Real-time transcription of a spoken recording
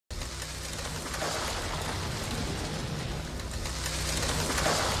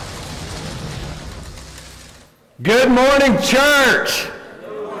Good morning, church.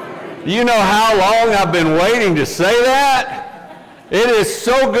 You know how long I've been waiting to say that? It is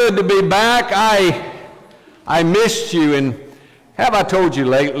so good to be back. I missed you, and have I told you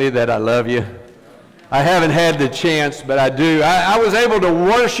lately that I love you? I haven't had the chance, but I do. I was able to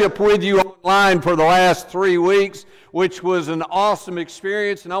worship with you online for the last 3 weeks, which was an awesome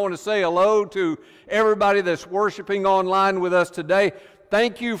experience, and I want to say hello to everybody that's worshiping online with us today.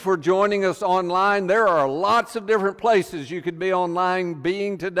 Thank you for joining us online. There are lots of different places you could be online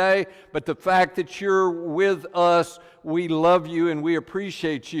being today, but the fact that you're with us, we love you and we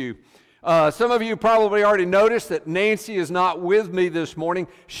appreciate you. Some of you probably already noticed that Nancy is not with me this morning.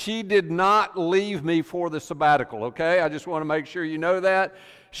 She did not leave me for the sabbatical, okay? I just want to make sure you know that.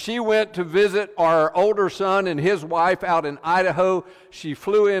 She went to visit our older son and his wife out in Idaho. She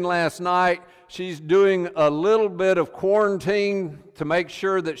flew in last night. She's doing a little bit of quarantine to make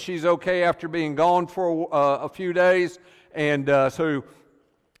sure that she's okay after being gone for a few days. And so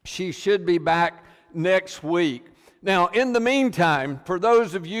she should be back next week. Now, in the meantime, for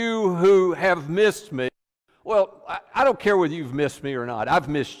those of you who have missed me, well, I don't care whether you've missed me or not. I've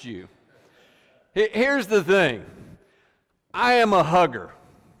missed you. Here's the thing. I am a hugger.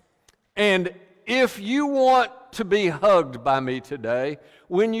 And if you want to be hugged by me today,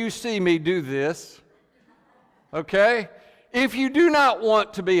 when you see me, do this, okay? If you do not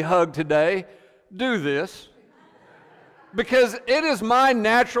want to be hugged today, do this, because it is my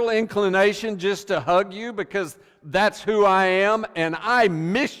natural inclination just to hug you because that's who I am, and I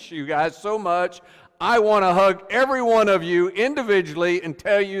miss you guys so much. I want to hug every one of you individually and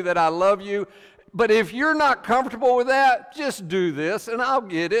tell you that I love you, but if you're not comfortable with that, just do this, and I'll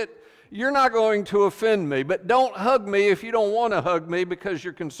get it. You're not going to offend me, but don't hug me if you don't want to hug me because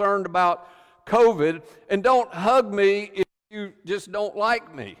you're concerned about COVID, and don't hug me if you just don't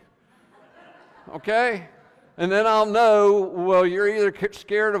like me, okay? And then I'll know, well, you're either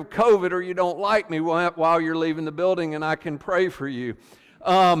scared of COVID or you don't like me while you're leaving the building, and I can pray for you.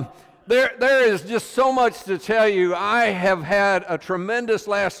 There is just so much to tell you. I have had a tremendous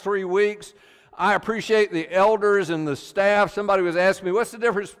last 3 weeks. I appreciate the elders and the staff. Somebody was asking me, what's the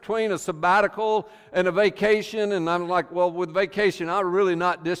difference between a sabbatical and a vacation? And I'm like, well, with vacation, I'm really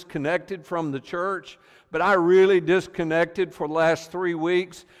not disconnected from the church, but I really disconnected for the last 3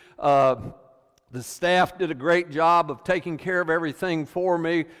 weeks. The staff did a great job of taking care of everything for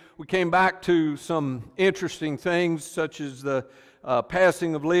me. We came back to some interesting things, such as the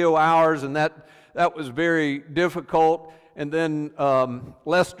passing of Leo Hours, and that was very difficult. And then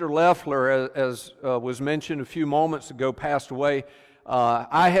Lester Leffler, as was mentioned a few moments ago, passed away.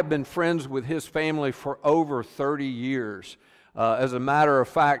 I have been friends with his family for over 30 years. As a matter of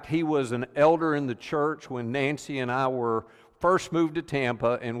fact, he was an elder in the church when Nancy and I were first moved to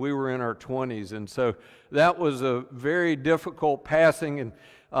Tampa, and we were in our 20s. And so that was a very difficult passing. And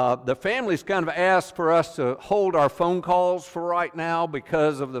the family's kind of asked for us to hold our phone calls for right now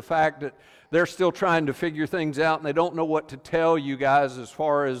because of the fact that they're still trying to figure things out, and they don't know what to tell you guys as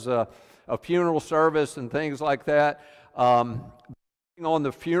far as a funeral service and things like that. On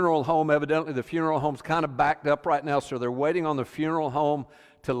the funeral home, evidently the funeral home's kind of backed up right now, so they're waiting on the funeral home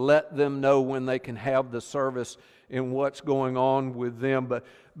to let them know when they can have the service and what's going on with them. But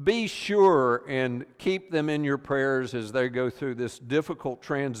be sure and keep them in your prayers as they go through this difficult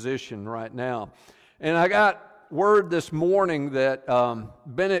transition right now. And I got word this morning that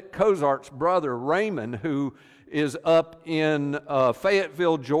Bennett Cozart's brother, Raymond, who is up in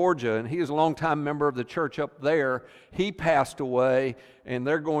Fayetteville, Georgia, and he is a longtime member of the church up there, he passed away, and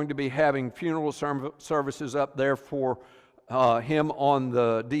they're going to be having funeral services up there for him on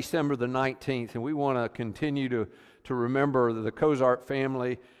the December the 19th, and we want to continue to remember the Cozart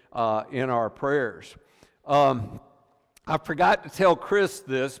family in our prayers. I forgot to tell Chris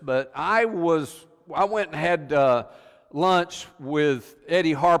this, but I went and had lunch with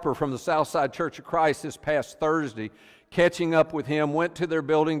Eddie Harper from the Southside Church of Christ this past Thursday, catching up with him, went to their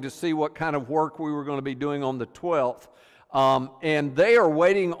building to see what kind of work we were going to be doing on the 12th. And they are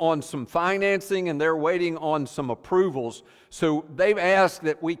waiting on some financing, and they're waiting on some approvals. So they've asked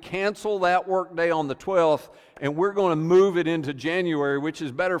that we cancel that work day on the 12th, and we're going to move it into January, which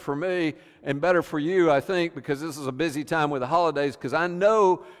is better for me and better for you, I think, because this is a busy time with the holidays, because I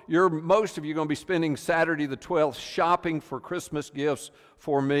know most of you are going to be spending Saturday the 12th shopping for Christmas gifts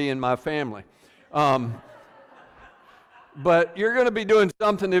for me and my family. But you're going to be doing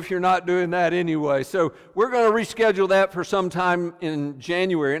something if you're not doing that anyway. So we're going to reschedule that for some time in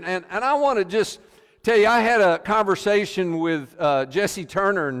January. And I want to just tell you, I had a conversation with Jessie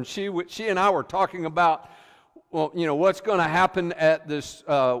Turner, and she and I were talking about well, you know, what's going to happen at this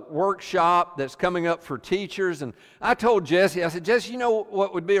workshop that's coming up for teachers. And I told Jesse, I said, Jesse, you know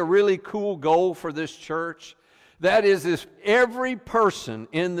what would be a really cool goal for this church? That is if every person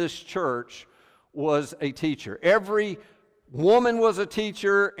in this church was a teacher. Every woman was a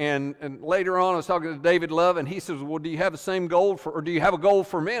teacher, and later on I was talking to David Love, and he says, well, do you have the same goal or do you have a goal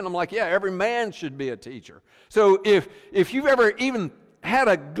for men? I'm like, yeah, every man should be a teacher. So if you've ever even had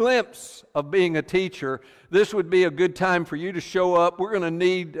a glimpse of being a teacher, this would be a good time for you to show up. We're going to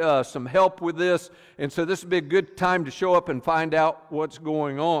need some help with this, and so this would be a good time to show up and find out what's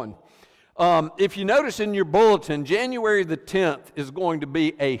going on. If you notice in your bulletin, January the 10th is going to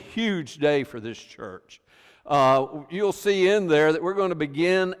be a huge day for this church. You'll see in there that we're going to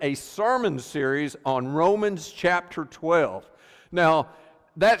begin a sermon series on Romans chapter 12. Now,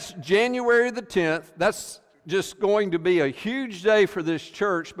 that's January the 10th. That's just going to be a huge day for this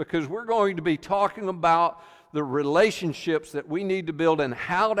church because we're going to be talking about the relationships that we need to build and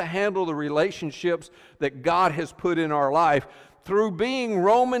how to handle the relationships that God has put in our life through being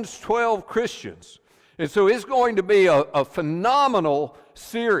Romans 12 Christians. And so it's going to be a phenomenal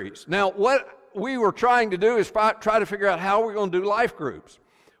series. Now, what we were trying to do is try to figure out how we're going to do life groups.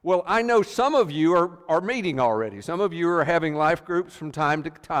 Well, I know some of you are meeting already. Some of you are having life groups from time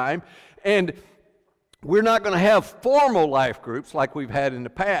to time. And we're not going to have formal life groups like we've had in the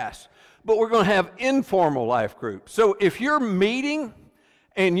past, but we're going to have informal life groups. So if you're meeting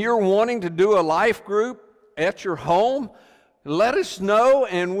and you're wanting to do a life group at your home, let us know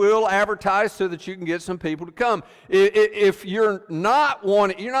and we'll advertise so that you can get some people to come. If you're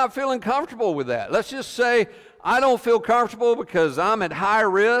not feeling comfortable with that, let's just say, I don't feel comfortable because I'm at high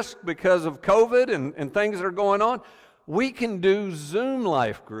risk because of COVID and things that are going on, we can do Zoom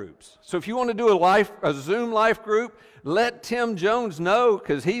life groups. So if you want to do a Zoom life group, let Tim Jones know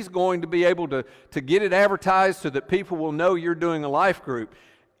because he's going to be able to get it advertised so that people will know you're doing a life group.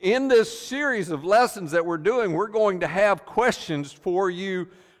 In this series of lessons that we're doing, we're going to have questions for you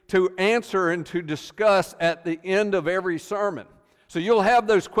to answer and to discuss at the end of every sermon. So you'll have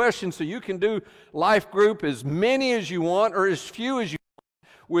those questions so you can do life group as many as you want or as few as you want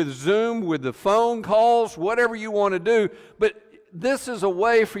with Zoom, with the phone calls, whatever you want to do. But this is a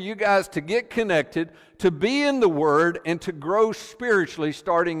way for you guys to get connected, to be in the Word, and to grow spiritually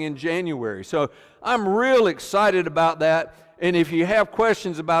starting in January. So I'm real excited about that. And if you have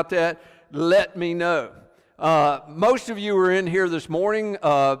questions about that, let me know. Most of you were in here this morning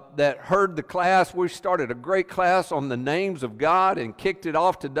that heard the class. We started a great class on the names of God and kicked it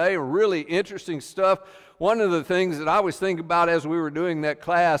off today. Really interesting stuff. One of the things that I was thinking about as we were doing that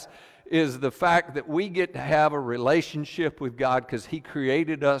class is the fact that we get to have a relationship with God because He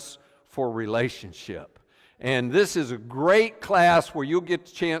created us for relationship. And this is a great class where you'll get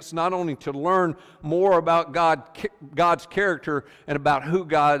the chance not only to learn more about God's character and about who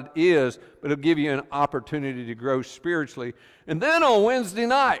God is, but it'll give you an opportunity to grow spiritually. And then on Wednesday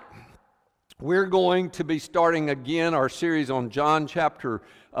night, we're going to be starting again our series on John chapter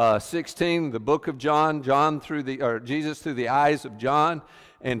 16, the book of John, Jesus through the eyes of John.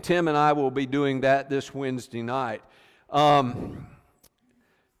 And Tim and I will be doing that this Wednesday night.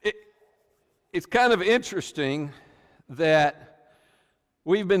 It's kind of interesting that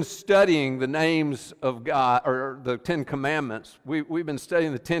we've been studying the names of God, or the Ten Commandments. We've been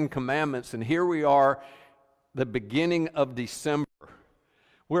studying the Ten Commandments, and here we are, the beginning of December,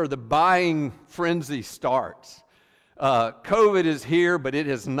 where the buying frenzy starts. COVID is here, but it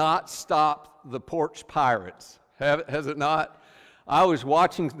has not stopped the porch pirates, has it not? I was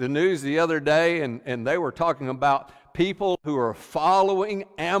watching the news the other day, and they were talking about people who are following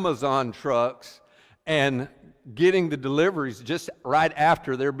Amazon trucks and getting the deliveries just right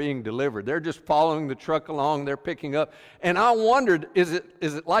after they're being delivered. They're just following the truck along, they're picking up. And I wondered, is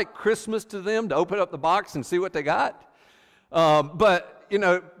it like Christmas to them to open up the box and see what they got? But, you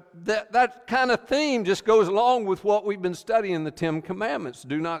know, that kind of theme just goes along with what we've been studying, the Ten Commandments.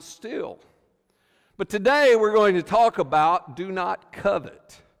 Do not steal. But today we're going to talk about do not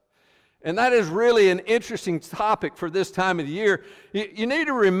covet. And that is really an interesting topic for this time of the year. You need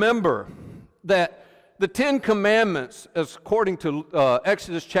to remember that the Ten Commandments, as according to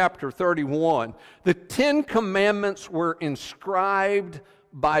Exodus chapter 31, the Ten Commandments were inscribed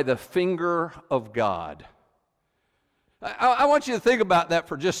by the finger of God. I want you to think about that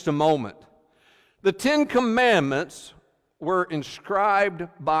for just a moment. The Ten Commandments were inscribed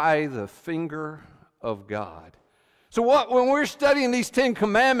by the finger of God. So when we're studying these Ten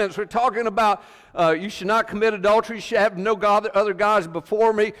Commandments, we're talking about you should not commit adultery, you should have no other gods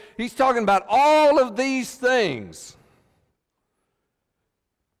before me. He's talking about all of these things.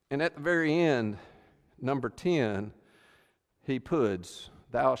 And at the very end, number 10, he puts,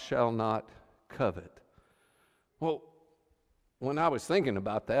 thou shalt not covet. Well, when I was thinking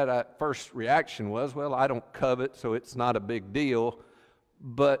about that, first reaction was, well, I don't covet, so it's not a big deal.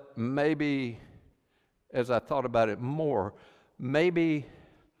 But maybe, as I thought about it more, maybe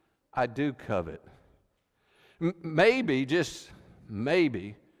I do covet. Maybe, just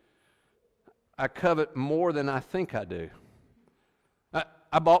maybe, I covet more than I think I do.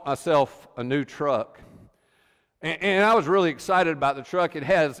 I bought myself a new truck, and I was really excited about the truck. It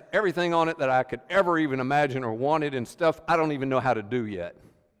has everything on it that I could ever even imagine or wanted, and stuff I don't even know how to do yet.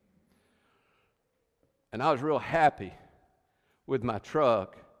 And I was real happy with my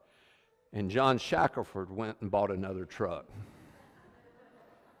truck, and John Shackelford went and bought another truck.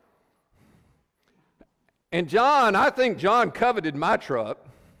 And I think John coveted my truck.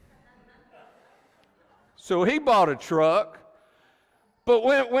 So he bought a truck. But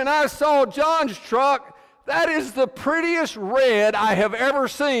when I saw John's truck, that is the prettiest red I have ever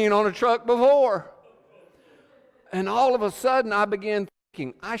seen on a truck before. And all of a sudden I began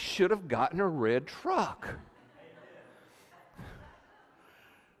thinking, I should have gotten a red truck.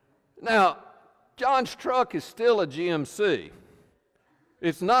 Now, John's truck is still a GMC.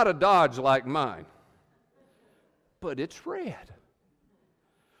 It's not a Dodge like mine, but it's red.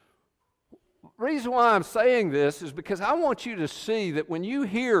 The reason why I'm saying this is because I want you to see that when you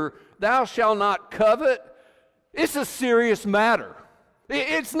hear, thou shalt not covet, it's a serious matter.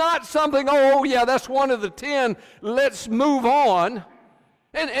 It's not something, oh yeah, that's one of the 10, let's move on.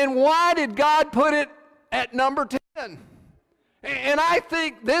 And why did God put it at number 10? And I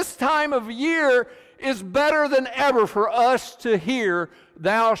think this time of year is better than ever for us to hear,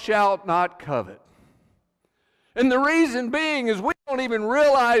 thou shalt not covet. And the reason being is we don't even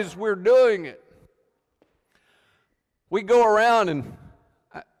realize we're doing it. We go around, and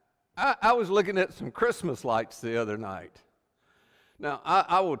I was looking at some Christmas lights the other night. Now,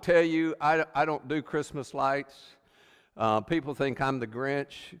 I will tell you, I don't do Christmas lights. People think I'm the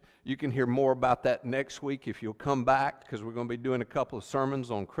Grinch. You can hear more about that next week if you'll come back, because we're going to be doing a couple of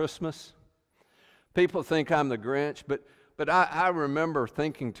sermons on Christmas. People think I'm the Grinch, but I remember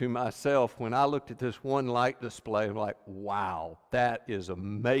thinking to myself when I looked at this one light display, I'm like, wow, that is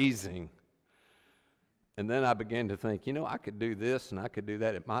amazing. And then I began to think, I could do this and I could do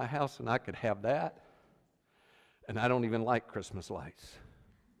that at my house and I could have that. And I don't even like Christmas lights.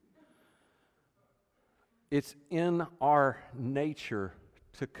 It's in our nature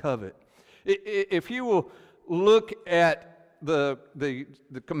to covet. If you will look at the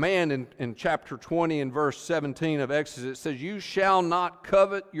command in chapter 20 and verse 17 of Exodus, it says, you shall not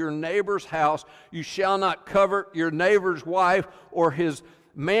covet your neighbor's house. You shall not covet your neighbor's wife or his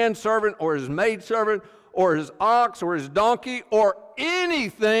manservant or his maidservant or his ox or his donkey or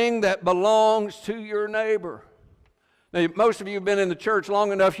anything that belongs to your neighbor. Now, most of you have been in the church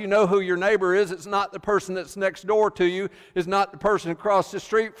long enough, you know who your neighbor is. It's not the person that's next door to you. It's not the person across the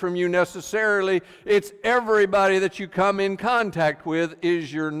street from you necessarily. It's everybody that you come in contact with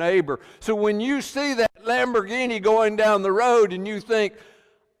is your neighbor. So when you see that Lamborghini going down the road and you think,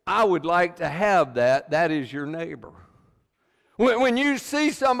 I would like to have that, that is your neighbor. When you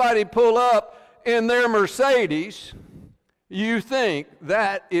see somebody pull up in their Mercedes, you think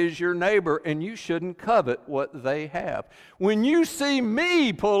that is your neighbor and you shouldn't covet what they have. When you see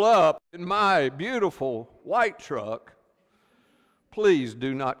me pull up in my beautiful white truck, please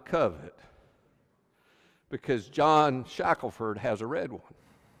do not covet, because John Shackelford has a red one.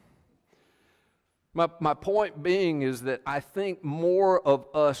 My point being is that I think more of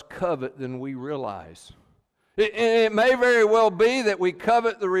us covet than we realize. It may very well be that we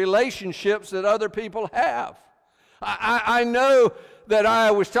covet the relationships that other people have. I know that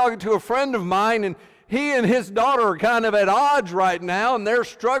I was talking to a friend of mine, and he and his daughter are kind of at odds right now, and they're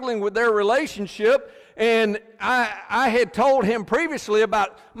struggling with their relationship. And I had told him previously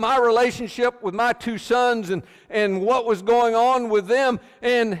about my relationship with my two sons and what was going on with them.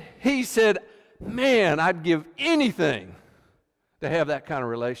 And he said, man, I'd give anything to have that kind of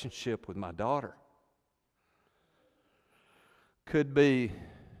relationship with my daughter. Could be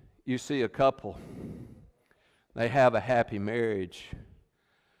you see a couple, they have a happy marriage,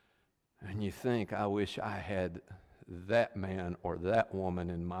 and you think, I wish I had that man or that woman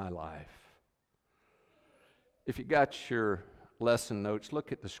in my life. If you got your lesson notes,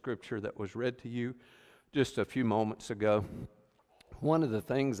 look at the scripture that was read to you just a few moments ago. One of the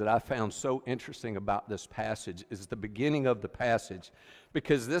things that I found so interesting about this passage is the beginning of the passage,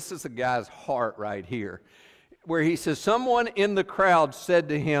 because this is a guy's heart right here, where he says, someone in the crowd said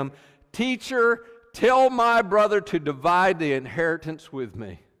to him, Teacher, tell my brother to divide the inheritance with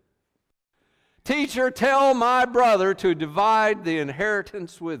me. Teacher, tell my brother to divide the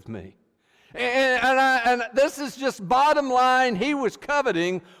inheritance with me. And this is just bottom line. He was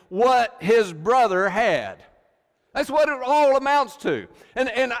coveting what his brother had. That's what it all amounts to.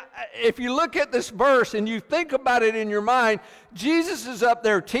 And if you look at this verse and you think about it in your mind, Jesus is up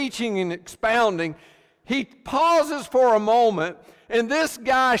there teaching and expounding. He pauses for a moment, and this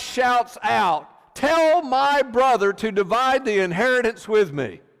guy shouts out, tell my brother to divide the inheritance with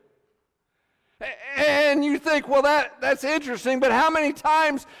me. And you think, well, that's interesting, but how many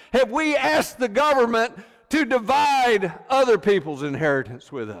times have we asked the government to divide other people's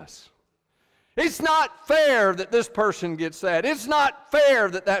inheritance with us? It's not fair that this person gets that. It's not fair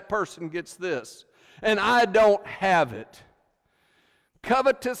that that person gets this, and I don't have it.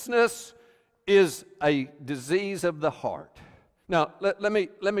 Covetousness is a disease of the heart. Now, let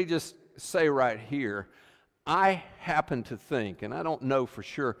me just say right here, I happen to think, and I don't know for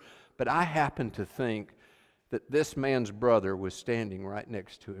sure, but I happen to think that this man's brother was standing right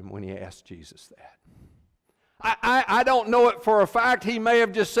next to him when he asked Jesus that. I don't know it for a fact. He may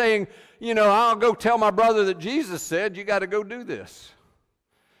have just saying, you know, I'll go tell my brother that Jesus said, you got to go do this.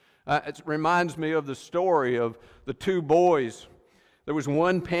 It reminds me of the story of the two boys. There was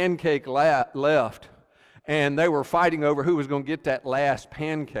one pancake left, and they were fighting over who was going to get that last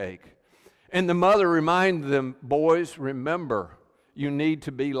pancake. And the mother reminded them, boys, remember, you need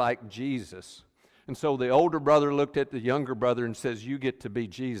to be like Jesus. And so the older brother looked at the younger brother and says, you get to be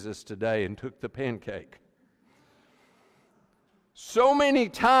Jesus today, and took the pancake. So many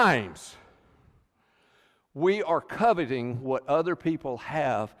times we are coveting what other people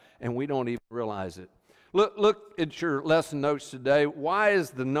have, and we don't even realize it. Look at your lesson notes today. Why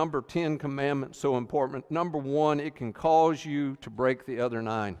is the number 10 commandment so important? Number 1, it can cause you to break the other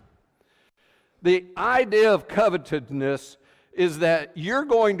 9. The idea of covetousness is that you're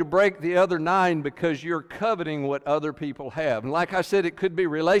going to break the other 9 because you're coveting what other people have. And like I said, it could be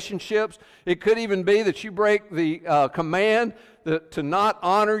relationships. It could even be that you break the command to not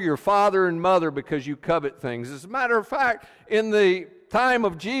honor your father and mother because you covet things. As a matter of fact, in the time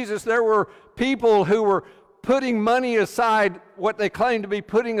of Jesus, there were people who were putting money aside, what they claimed to be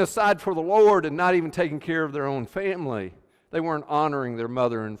putting aside for the Lord, and not even taking care of their own family. They weren't honoring their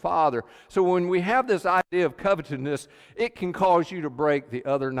mother and father. So when we have this idea of covetousness, it can cause you to break the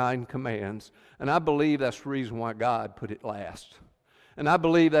other 9 commands. And I believe that's the reason why God put it last. And I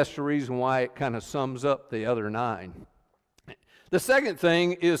believe that's the reason why it kind of sums up the other 9. The second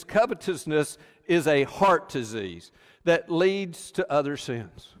thing is covetousness is a heart disease that leads to other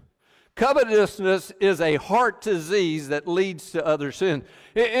sins. Covetousness is a heart disease that leads to other sins.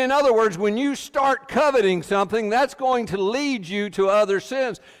 In other words, when you start coveting something, that's going to lead you to other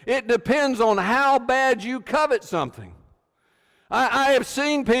sins. It depends on how bad you covet something. I have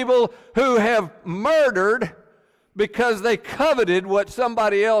seen people who have murdered because they coveted what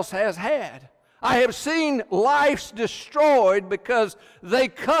somebody else has had. I have seen lives destroyed because they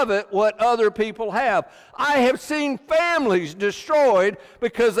covet what other people have. I have seen families destroyed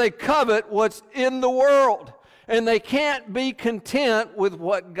because they covet what's in the world, and they can't be content with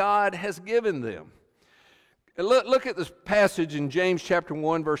what God has given them. Look at this passage in James chapter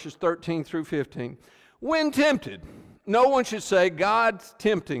 1, verses 13 through 15. When tempted, no one should say, God's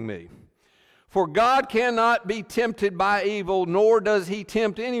tempting me. For God cannot be tempted by evil, nor does he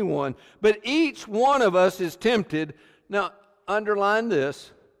tempt anyone. But each one of us is tempted, now underline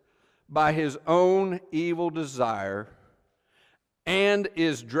this, by his own evil desire, and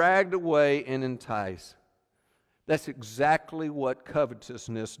is dragged away and enticed. That's exactly what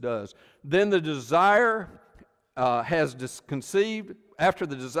covetousness does. Then the desire has conceived. After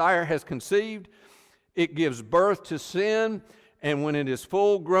the desire has conceived, it gives birth to sin. And when it is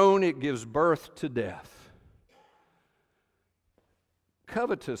full grown, it gives birth to death.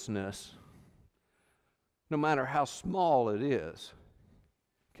 Covetousness, no matter how small it is,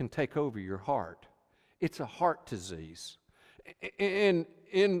 can take over your heart. It's a heart disease. In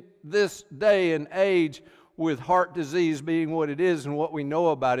this day and age, with heart disease being what it is and what we know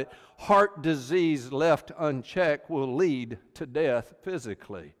about it, heart disease left unchecked will lead to death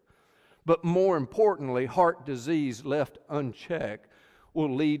physically. But more importantly, heart disease left unchecked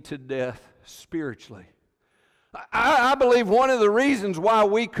will lead to death spiritually. I believe one of the reasons why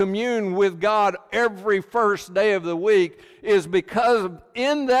we commune with God every first day of the week is because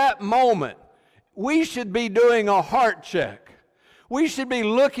in that moment, we should be doing a heart check. We should be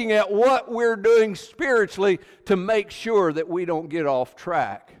looking at what we're doing spiritually to make sure that we don't get off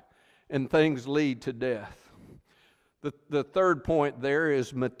track and things lead to death. The third point there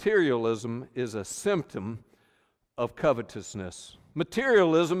is materialism is a symptom of covetousness.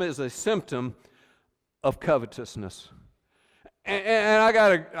 Materialism is a symptom of covetousness. And I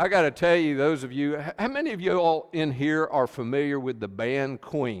gotta tell you, those of you, how many of you all in here are familiar with the band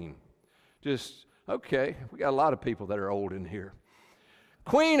Queen? Just, okay, we got a lot of people that are old in here.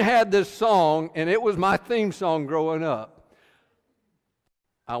 Queen had this song, and it was my theme song growing up.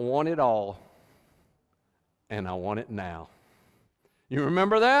 I want it all, and I want it now. You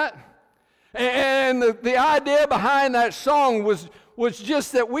remember that? And the idea behind that song was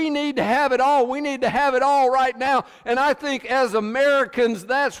just that we need to have it all. We need to have it all right now. And I think as Americans,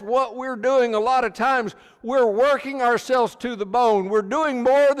 that's what we're doing a lot of times. We're working ourselves to the bone. We're doing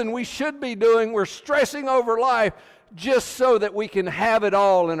more than we should be doing. We're stressing over life just so that we can have it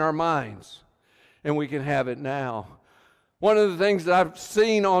all in our minds. And we can have it now. One of the things that I've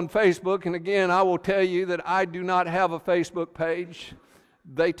seen on Facebook, and again, I will tell you that I do not have a Facebook page.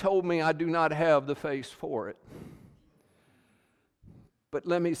 They told me I do not have the face for it. But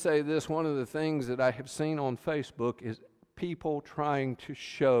let me say this, one of the things that I have seen on Facebook is people trying to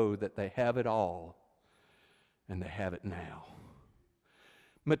show that they have it all, and they have it now.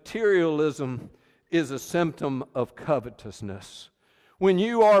 Materialism is a symptom of covetousness. When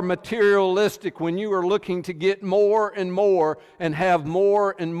you are materialistic, when you are looking to get more and more and have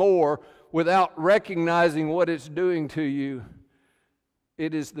more and more without recognizing what it's doing to you,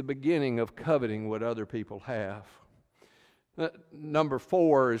 it is the beginning of coveting what other people have. Number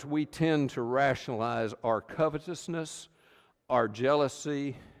 4 is we tend to rationalize our covetousness, our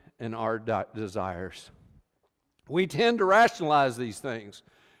jealousy, and our desires. We tend to rationalize these things.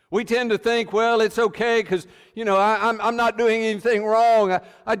 We tend to think, well, it's okay because, I'm not doing anything wrong.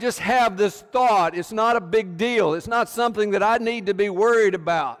 I just have this thought. It's not a big deal. It's not something that I need to be worried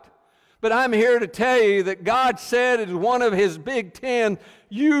about. But I'm here to tell you that God said as one of His big 10,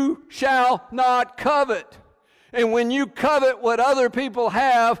 you shall not covet. And when you covet what other people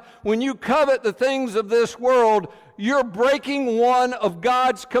have, when you covet the things of this world, you're breaking one of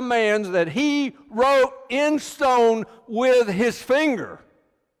God's commands that He wrote in stone with His finger.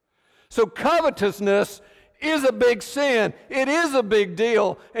 So covetousness is a big sin. It is a big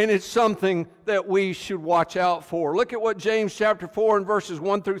deal, and it's something that we should watch out for. Look at what James chapter 4 and verses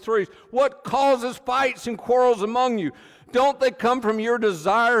 1 through 3. What causes fights and quarrels among you? Don't they come from your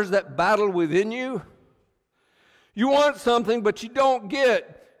desires that battle within you? You want something, but you don't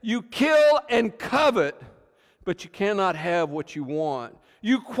get. You kill and covet, but you cannot have what you want.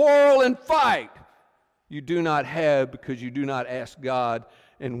 You quarrel and fight. You do not have because you do not ask God.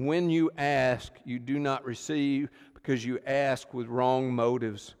 And when you ask, you do not receive because you ask with wrong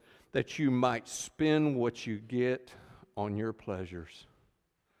motives, that you might spend what you get on your pleasures.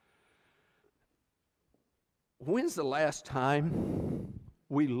 When's the last time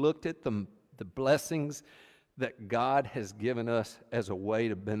we looked at the blessings that God has given us as a way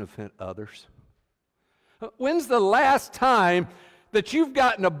to benefit others? When's the last time that you've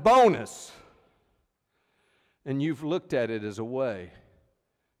gotten a bonus and you've looked at it as a way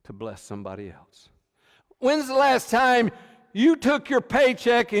to bless somebody else? When's the last time you took your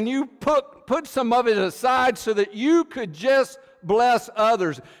paycheck and you put some of it aside so that you could just bless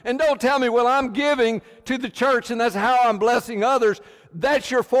others? And don't tell me, well, I'm giving to the church and that's how I'm blessing others. That's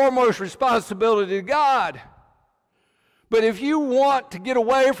your foremost responsibility to God. But if you want to get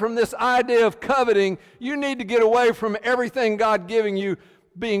away from this idea of coveting, you need to get away from everything God giving you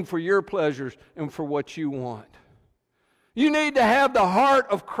being for your pleasures and for what you want. You need to have the heart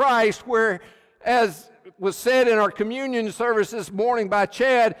of Christ where, as was said in our communion service this morning by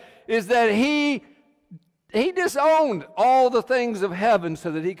Chad, is that He disowned all the things of heaven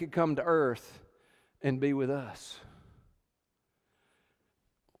so that He could come to earth and be with us.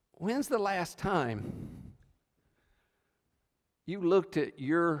 When's the last time you looked at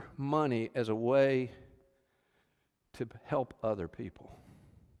your money as a way to help other people?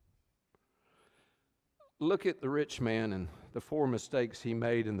 Look at the rich man and the 4 mistakes he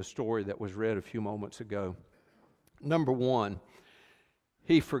made in the story that was read a few moments ago. Number 1,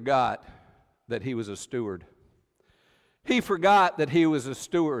 he forgot that he was a steward. He forgot that he was a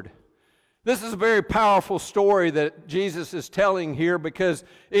steward. This is a very powerful story that Jesus is telling here because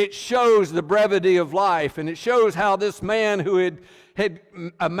it shows the brevity of life, and it shows how this man who had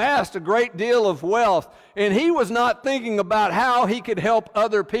amassed a great deal of wealth, and he was not thinking about how he could help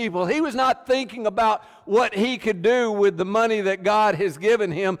other people. He was not thinking about what he could do with the money that God has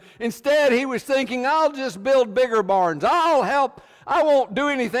given him. Instead, he was thinking, I'll just build bigger barns. I'll help. I won't do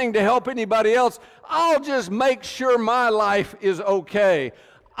anything to help anybody else. I'll just make sure my life is okay.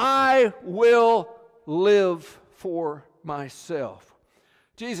 I will live for myself.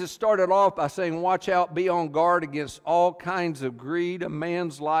 Jesus started off by saying, watch out, be on guard against all kinds of greed. A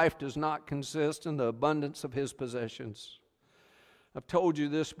man's life does not consist in the abundance of his possessions. I've told you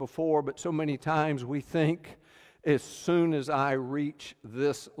this before, but so many times we think, as soon as I reach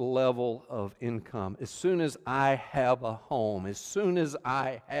this level of income, as soon as I have a home, as soon as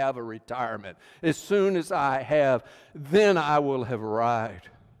I have a retirement, as soon as I have, then I will have arrived.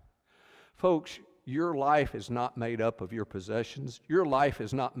 Folks, your life is not made up of your possessions. Your life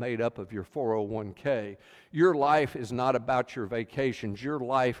is not made up of your 401k. Your life is not about your vacations. Your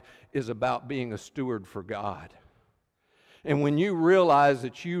life is about being a steward for God. And when you realize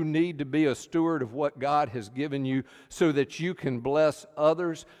that you need to be a steward of what God has given you so that you can bless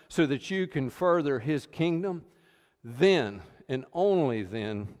others, so that you can further His kingdom, then and only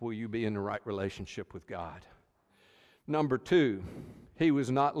then will you be in the right relationship with God. Number two, he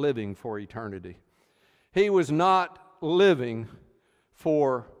was not living for eternity. He was not living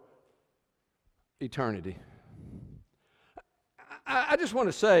for eternity. I just want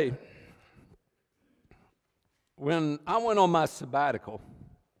to say, when I went on my sabbatical,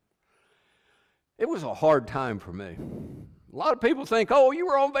 it was a hard time for me. A lot of people think, oh, you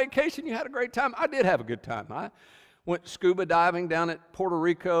were on vacation, you had a great time. I did have a good time. I went scuba diving down at Puerto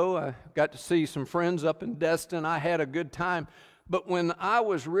Rico. I got to see some friends up in Destin. I had a good time. But when I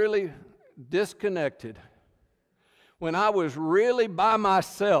was really disconnected, when I was really by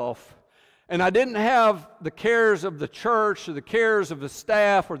myself, and I didn't have the cares of the church or the cares of the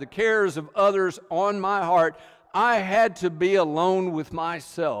staff or the cares of others on my heart, I had to be alone with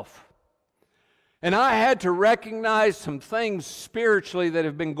myself. And I had to recognize some things spiritually that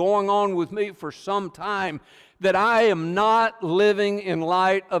have been going on with me for some time, that I am not living in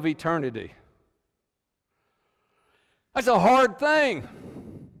light of eternity. That's a hard thing,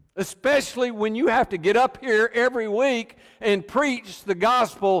 especially when you have to get up here every week and preach the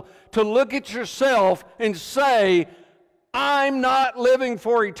gospel, to look at yourself and say, I'm not living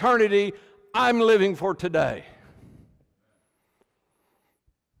for eternity, I'm living for today.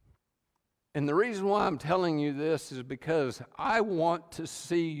 And the reason why I'm telling you this is because I want to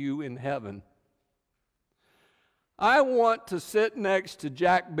see you in heaven. I want to sit next to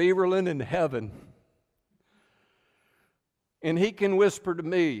Jack Beaverland in heaven, and he can whisper to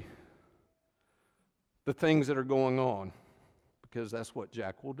me the things that are going on, because that's what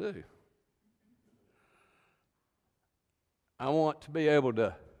Jack will do. I want to be able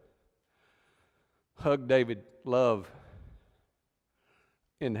to hug David Love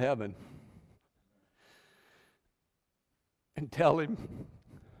in heaven and tell him,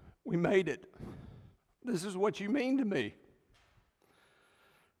 we made it. This is what you mean to me.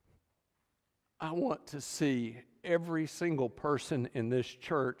 I want to see every single person in this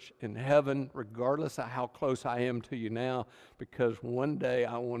church in heaven, regardless of how close I am to you now, because one day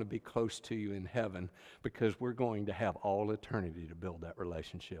I want to be close to you in heaven, because we're going to have all eternity to build that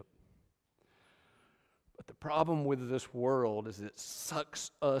relationship. But the problem with this world is it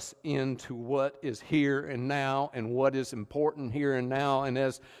sucks us into what is here and now and what is important here and now. And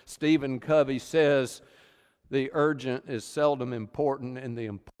as Stephen Covey says, the urgent is seldom important and the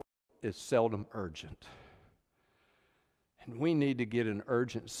important is seldom urgent. And we need to get an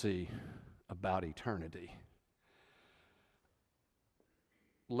urgency about eternity.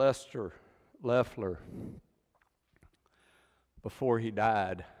 Lester Loeffler, before he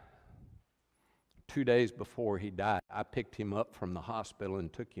died, 2 days before he died, I picked him up from the hospital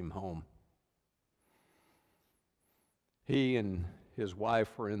and took him home. He and his wife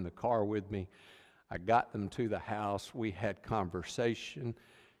were in the car with me. I got them to the house. We had conversation.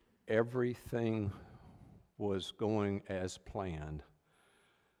 Everything was going as planned.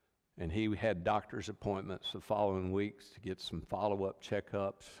 And he had doctor's appointments the following weeks to get some follow-up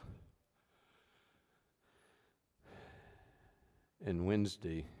checkups. And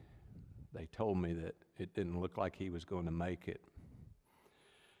Wednesday, they told me that it didn't look like he was going to make it.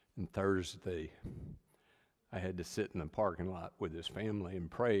 And Thursday, I had to sit in the parking lot with his family and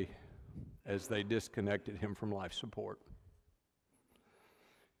pray as they disconnected him from life support.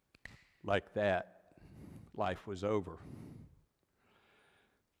 Like that, life was over.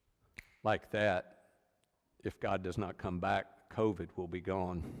 Like that, if God does not come back, COVID will be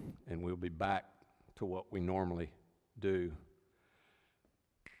gone, and we'll be back to what we normally do.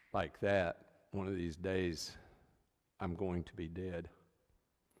 Like that, one of these days, I'm going to be dead.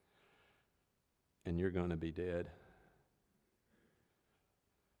 And you're going to be dead.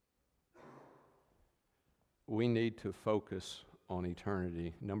 We need to focus on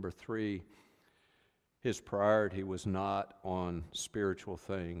eternity. Number 3, his priority was not on spiritual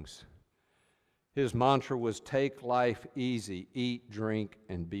things. His mantra was, take life easy, eat, drink,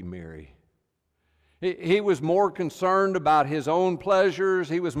 and be merry. He was more concerned about his own pleasures.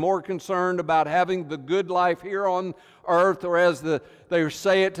 He was more concerned about having the good life here on earth, or as they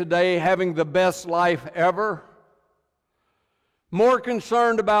say it today, having the best life ever. More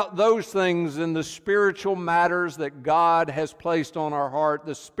concerned about those things than the spiritual matters that God has placed on our heart,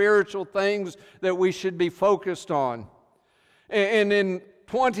 the spiritual things that we should be focused on. And in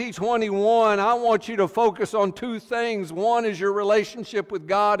 2021, I want you to focus on two things. One is your relationship with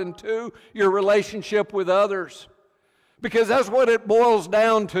God, and two, your relationship with others. Because that's what it boils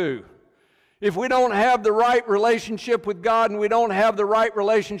down to. If we don't have the right relationship with God and we don't have the right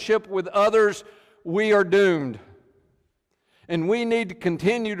relationship with others, we are doomed. And we need to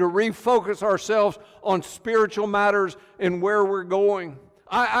continue to refocus ourselves on spiritual matters and where we're going.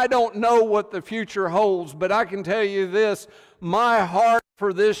 I don't know what the future holds, but I can tell you this. My heart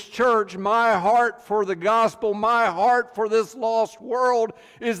for this church, my heart for the gospel, my heart for this lost world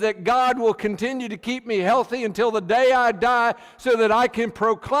is that God will continue to keep me healthy until the day I die so that I can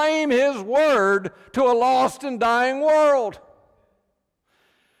proclaim His word to a lost and dying world.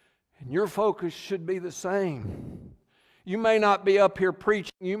 And your focus should be the same. You may not be up here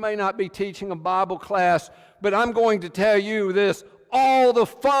preaching, you may not be teaching a Bible class, but I'm going to tell you this. All the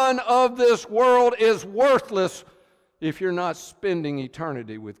fun of this world is worthless if you're not spending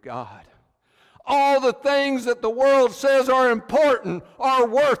eternity with God. All the things that the world says are important are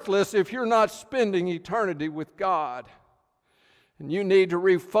worthless if you're not spending eternity with God. And you need to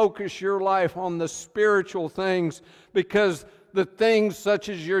refocus your life on the spiritual things, because the things such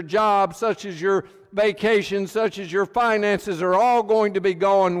as your job, such as your vacation, such as your finances are all going to be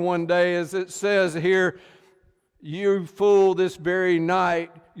gone one day. As it says here, you fool, this very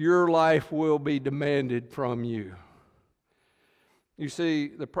night your life will be demanded from you. You see,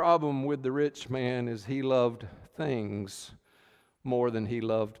 the problem with the rich man is he loved things more than he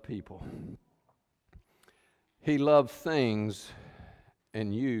loved people. He loved things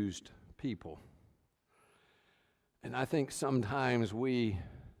and used people. And I think sometimes we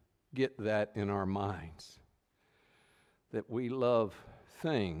get that in our minds, that we love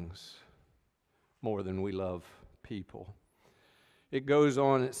things more than we love people. It goes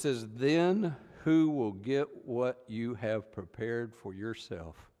on, it says, then who will get what you have prepared for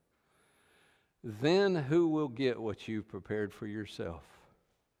yourself? Then who will get what you've prepared for yourself?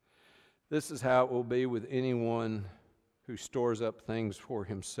 This is how it will be with anyone who stores up things for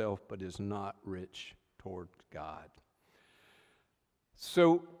himself but is not rich toward God.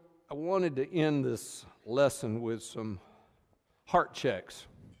 So I wanted to end this lesson with some heart checks.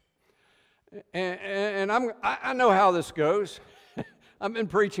 And I know how this goes. I've been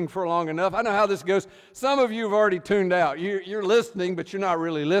preaching for long enough. I know how this goes. Some of you have already tuned out. You're listening, but you're not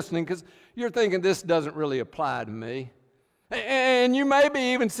really listening because you're thinking this doesn't really apply to me. And you may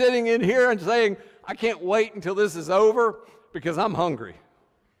be even sitting in here and saying, I can't wait until this is over because I'm hungry.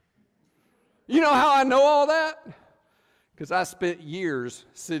 You know how I know all that? Because I spent years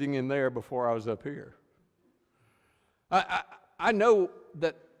sitting in there before I was up here. I know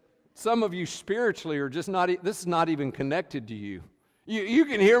that some of you spiritually are just not, this is not even connected to you. You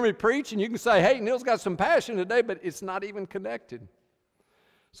can hear me preach and you can say, hey, Neal's got some passion today, but it's not even connected.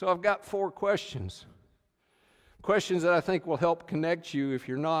 So I've got 4 questions. Questions that I think will help connect you if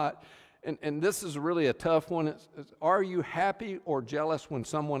you're not. And this is really a tough one. It's, are you happy or jealous when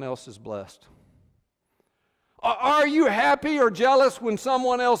someone else is blessed? Are you happy or jealous when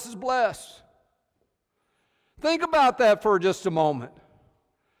someone else is blessed? Think about that for just a moment.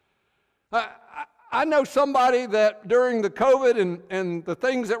 I know somebody that during the COVID and the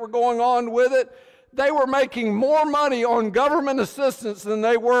things that were going on with it, they were making more money on government assistance than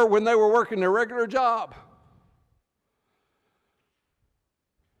they were when they were working their regular job.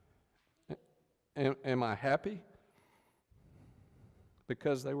 Am I happy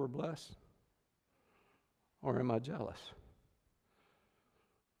because they were blessed? Or am I jealous?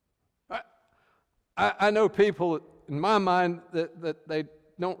 I know people, in my mind, that they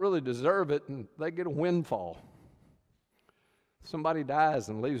don't really deserve it, and they get a windfall. Somebody dies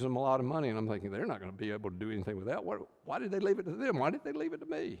and leaves them a lot of money, and I'm thinking, they're not going to be able to do anything with that. Why did they leave it to them? Why did they leave it to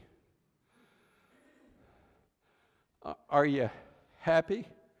me? Are you happy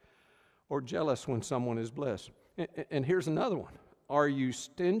or jealous when someone is blessed? And here's another one. Are you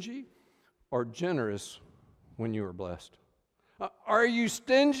stingy or generous when you are blessed? Are you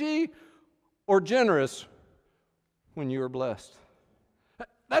stingy or generous when you are blessed?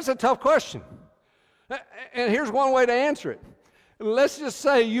 That's a tough question. And here's one way to answer it. Let's just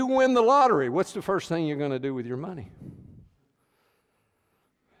say you win the lottery. What's the first thing you're going to do with your money?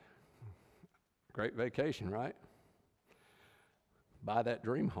 Great vacation, right? Buy that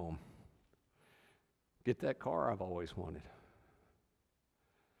dream home. Get that car I've always wanted.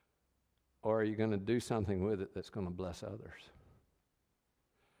 Or are you going to do something with it that's going to bless others?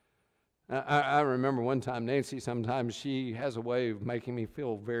 I remember one time, Nancy, sometimes she has a way of making me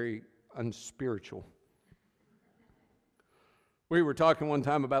feel very unspiritual. We were talking one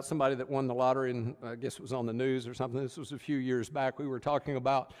time about somebody that won the lottery, and I guess it was on the news or something. This was a few years back. We were talking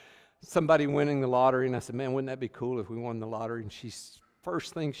about somebody winning the lottery, and I said, man, wouldn't that be cool if we won the lottery? And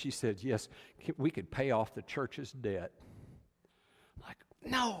first thing she said, yes, we could pay off the church's debt. I'm like,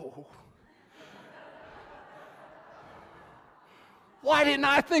 no. Why didn't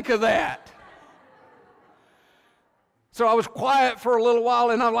I think of that? So I was quiet for a little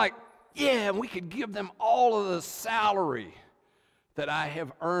while, and I'm like, yeah, and we could give them all of the salary that I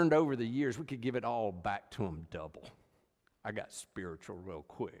have earned over the years. We could give it all back to them double. I got spiritual real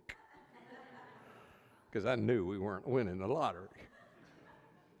quick because I knew we weren't winning the lottery.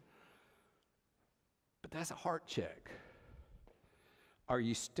 But that's a heart check. Are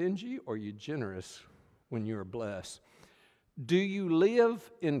you stingy or are you generous when you're blessed? Do you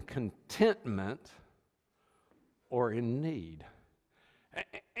live in contentment or in need?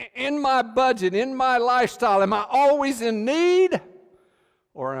 In my budget, in my lifestyle, am I always in need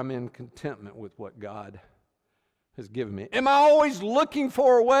or am I in contentment with what God has given me? Am I always looking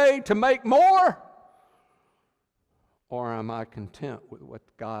for a way to make more or am I content with what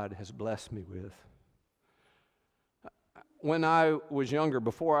God has blessed me with? When I was younger,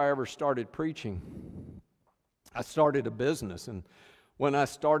 before I ever started preaching, I started a business, and when I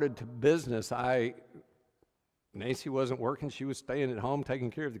started the business, Nancy wasn't working. She was staying at home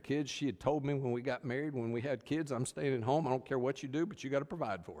taking care of the kids. She had told me when we got married, when we had kids, I'm staying at home. I don't care what you do, but you got to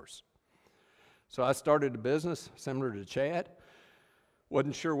provide for us. So I started a business similar to Chad.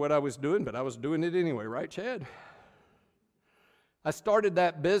 Wasn't sure what I was doing, but I was doing it anyway, right, Chad? I started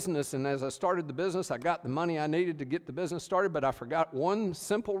that business, and as I started the business, I got the money I needed to get the business started, but I forgot one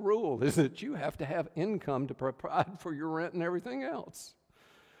simple rule, is that you have to have income to provide for your rent and everything else.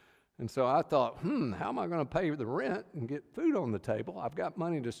 And so I thought, how am I going to pay the rent and get food on the table? I've got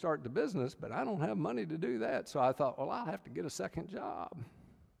money to start the business, but I don't have money to do that. So I thought, well, I'll have to get a second job.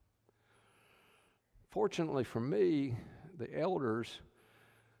 Fortunately for me, the elders,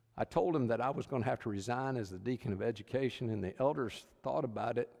 I told them that I was going to have to resign as the deacon of education, and the elders thought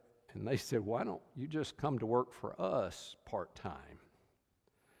about it, and they said, why don't you just come to work for us part-time?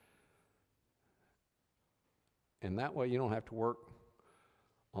 And that way you don't have to work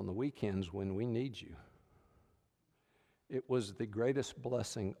on the weekends when we need you. It was the greatest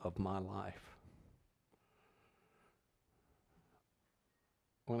blessing of my life.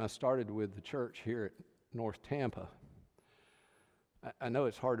 When I started with the church here at North Tampa, I know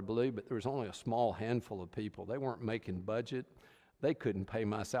it's hard to believe, but there was only a small handful of people. They weren't making budget. They couldn't pay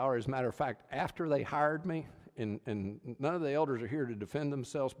my salary. As a matter of fact, after they hired me, and none of the elders are here to defend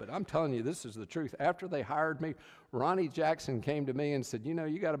themselves, but I'm telling you, this is the truth. After they hired me, Ronnie Jackson came to me and said,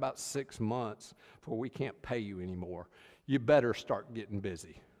 you got about 6 months before we can't pay you anymore. You better start getting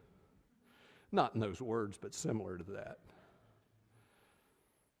busy. Not in those words, but similar to that.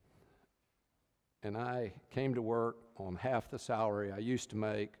 And I came to work on half the salary I used to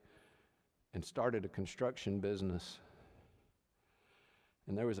make and started a construction business.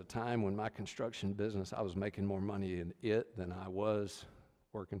 And there was a time when my construction business, I was making more money in it than I was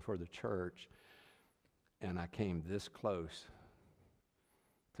working for the church. And I came this close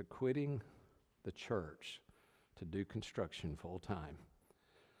to quitting the church to do construction full time.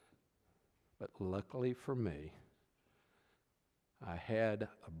 But luckily for me, I had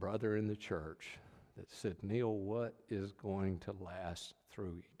a brother in the church that said, Neal, what is going to last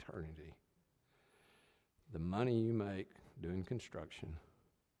through eternity? The money you make doing construction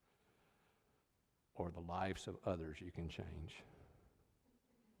or the lives of others you can change?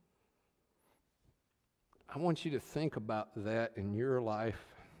 I want you to think about that in your life.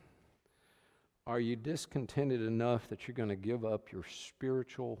 Are you discontented enough that you're going to give up your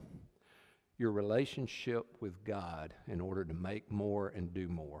relationship with God in order to make more and do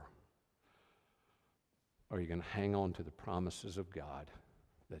more? Or are you going to hang on to the promises of God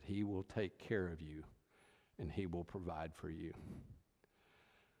that He will take care of you and He will provide for you?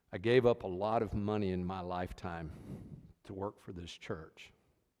 I gave up a lot of money in my lifetime to work for this church.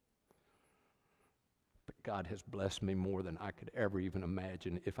 But God has blessed me more than I could ever even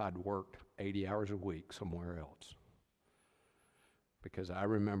imagine if I'd worked 80 hours a week somewhere else. Because I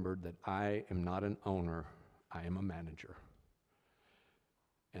remembered that I am not an owner, I am a manager.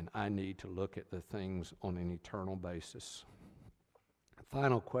 And I need to look at the things on an eternal basis.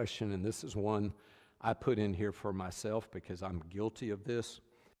 Final question, and this is one I put in here for myself because I'm guilty of this.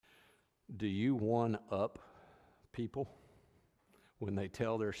 Do you one-up people when they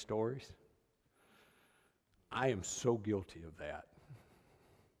tell their stories? I am so guilty of that.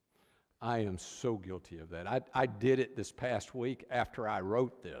 I am so guilty of that. I did it this past week after I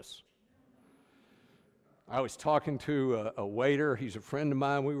wrote this. I was talking to a waiter. He's a friend of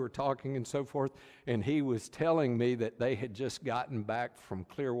mine. We were talking and so forth, and he was telling me that they had just gotten back from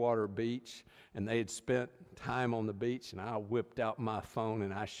Clearwater Beach, and they had spent time on the beach, and I whipped out my phone,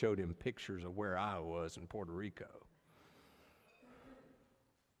 and I showed him pictures of where I was in Puerto Rico.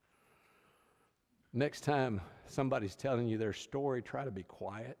 Next time somebody's telling you their story, try to be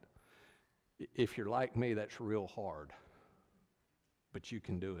quiet. If you're like me, that's real hard, but you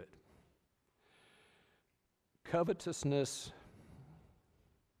can do it. Covetousness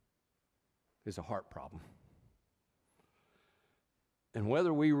is a heart problem. And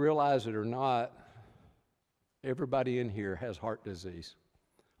whether we realize it or not, everybody in here has heart disease.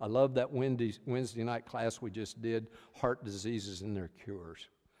 I love that Wednesday night class we just did, heart diseases and their cures.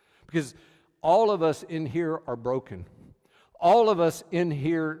 Because all of us in here are broken. All of us in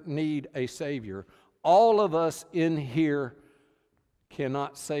here need a Savior. All of us in here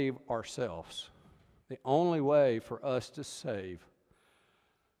cannot save ourselves. The only way for us to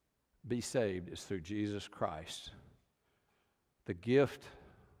be saved is through Jesus Christ, the gift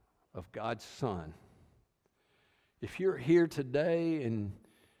of God's Son. If you're here today and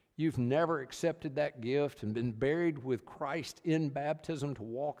you've never accepted that gift and been buried with Christ in baptism to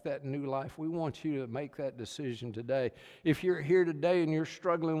walk that new life, we want you to make that decision today. If you're here today and you're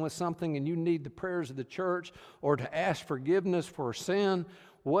struggling with something and you need the prayers of the church or to ask forgiveness for sin,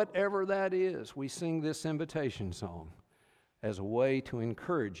 whatever that is, we sing this invitation song as a way to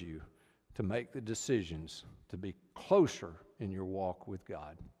encourage you to make the decisions to be closer in your walk with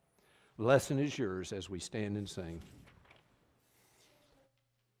God. The lesson is yours as we stand and sing.